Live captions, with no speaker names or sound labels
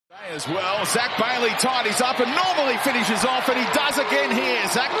As well, Zac Bailey tidies up and normally finishes off, and he does again here.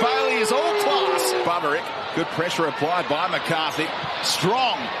 Zac Bailey is all class. Buberick, good pressure applied by McCarthy.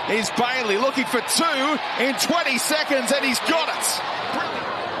 Strong is Bailey, looking for two in 20 seconds, and he's got it.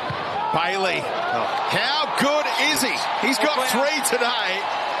 Bailey, how good is he? He's got three today.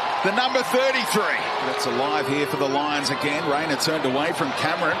 The number 33. That's alive here for the Lions again. Rayner turned away from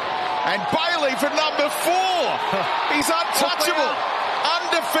Cameron. And Bailey for number 4. He's untouchable.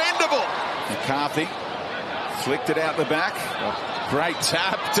 Undefendable. McCarthy flicked it out the back. Great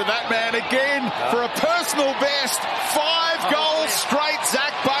tap to that man again for a personal best. 5 goals straight,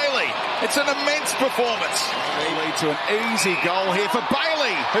 Zac Bailey. It's an immense performance. They lead to an easy goal here for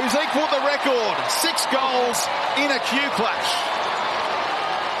Bailey, who's equalled the record. 6 goals in a QClash.